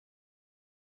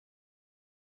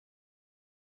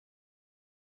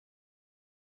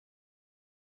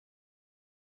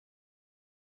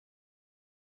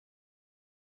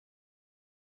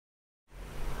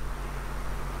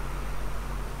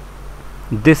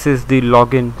This is the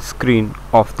login screen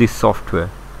of the software.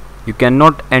 You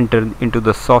cannot enter into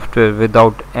the software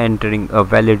without entering a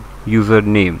valid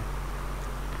username.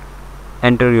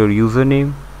 Enter your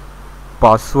username,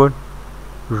 password,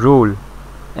 role,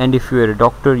 and if you are a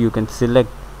doctor you can select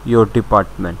your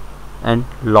department and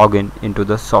log in into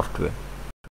the software.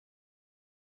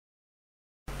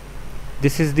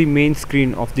 This is the main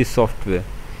screen of the software.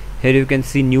 Here you can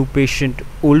see new patient,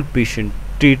 old patient,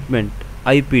 treatment,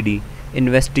 IPD,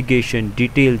 investigation,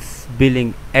 details,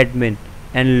 billing, admin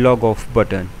and log off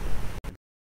button.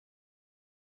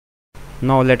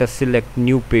 Now let us select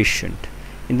new patient.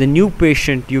 In the new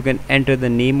patient you can enter the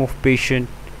name of patient,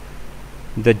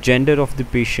 the gender of the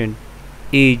patient,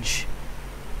 age,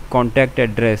 contact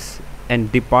address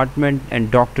and department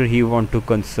and doctor he want to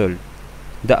consult.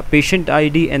 The patient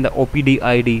ID and the OPD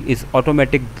ID is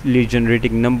automatically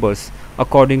generating numbers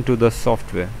according to the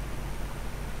software.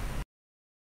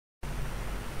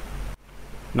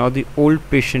 Now the old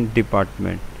patient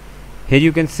department. Here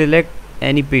you can select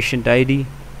any patient ID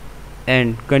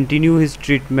and continue his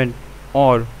treatment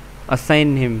or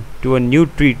assign him to a new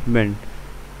treatment.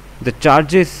 The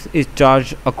charges is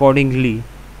charged accordingly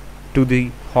to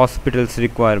the hospital's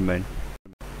requirement.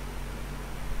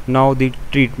 Now the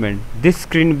treatment. This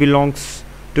screen belongs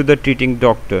to the treating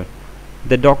doctor.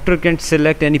 The doctor can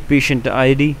select any patient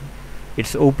ID,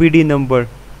 its OPD number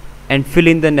and fill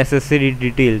in the necessary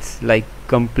details like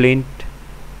complaint,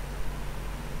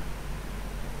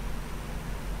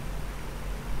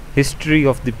 history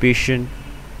of the patient,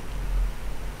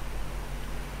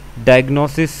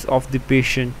 diagnosis of the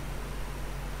patient,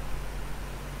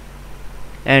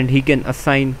 and he can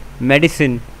assign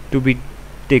medicine to be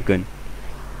taken.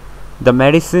 The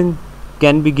medicine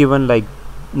can be given like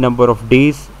number of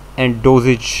days and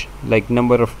dosage like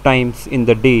number of times in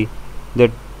the day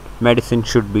that medicine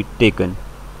should be taken.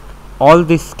 All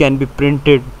this can be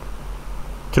printed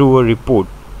through a report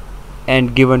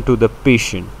and given to the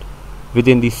patient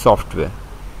within the software.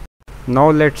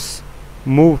 Now let's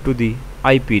move to the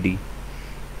IPD.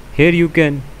 Here you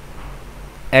can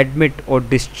admit or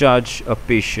discharge a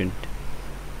patient.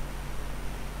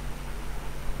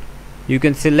 You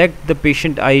can select the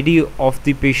patient ID of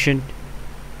the patient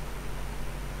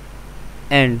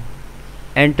and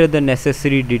enter the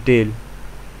necessary detail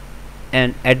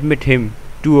and admit him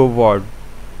to a ward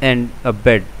and a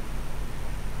bed.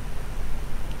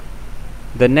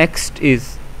 The next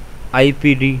is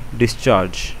IPD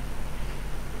discharge.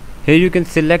 Here you can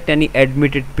select any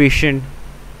admitted patient,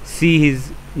 see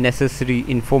his necessary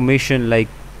information like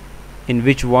in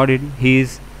which ward he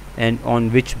is and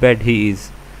on which bed he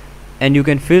is, and you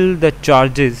can fill the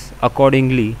charges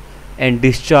accordingly and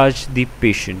discharge the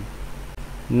patient.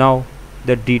 Now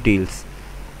the details.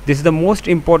 This is the most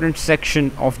important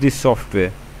section of this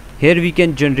software. Here we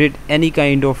can generate any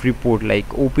kind of report like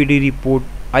OPD report,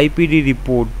 IPD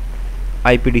report,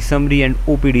 IPD summary and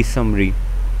OPD summary.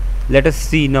 Let us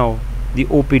see now the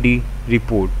OPD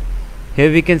report.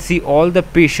 Here we can see all the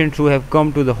patients who have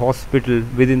come to the hospital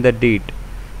within the date.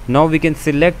 Now we can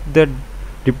select the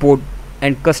report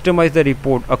and customize the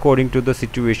report according to the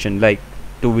situation, like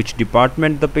to which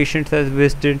department the patient has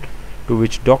visited, to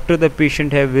which doctor the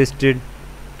patient have visited,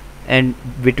 and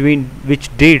between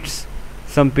which dates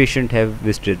some patient have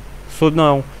visited. So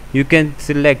now you can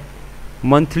select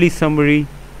monthly summary,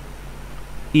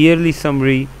 yearly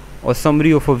summary or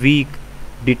summary of a week,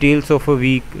 details of a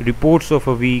week, reports of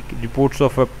a week, reports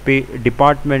of a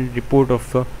department, report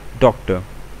of a doctor.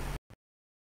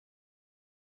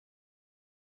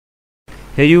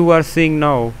 Here you are seeing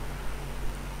now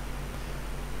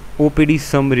OPD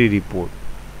summary report.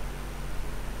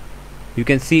 You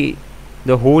can see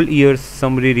the whole year's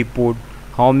summary report,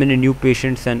 how many new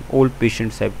patients and old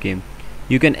patients have came.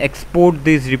 You can export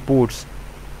these reports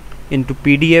into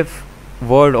PDF,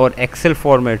 Word or Excel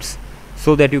formats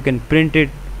so that you can print it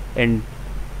and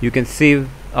you can save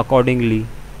accordingly.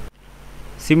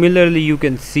 Similarly, you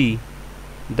can see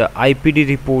the IPD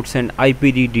reports and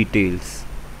IPD details.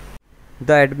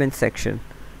 The admin section.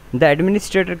 The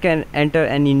administrator can enter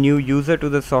any new user to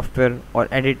the software or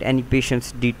edit any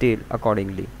patient's detail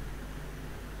accordingly.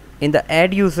 In the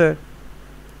add user,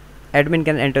 admin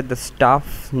can enter the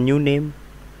staff's new name,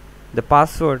 the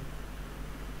password,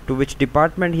 to which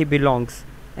department he belongs,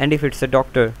 and if it's a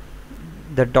doctor,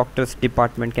 the doctor's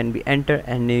department can be entered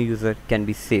and new user can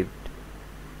be saved.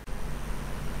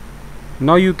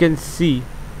 Now you can see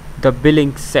the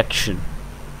billing section.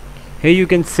 Here you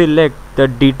can select the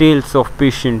details of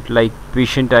patient like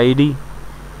patient ID,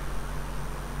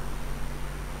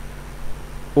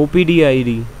 OPD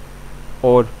ID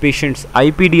or patient's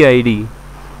IPD ID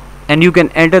and you can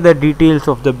enter the details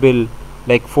of the bill,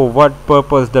 like for what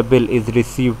purpose the bill is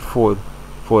received for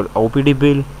OPD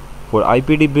bill, for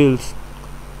IPD bills,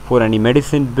 for any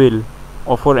medicine bill,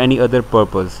 or for any other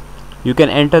purpose. You can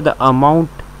enter the amount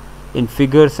in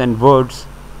figures and words,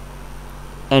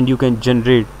 and you can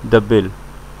generate the bill.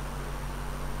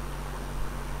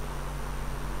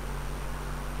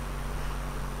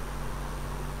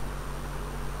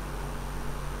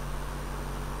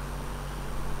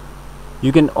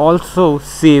 You can also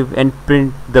save and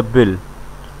print the bill,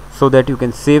 so that you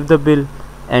can save the bill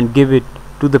and give it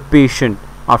to the patient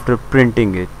after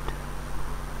printing it.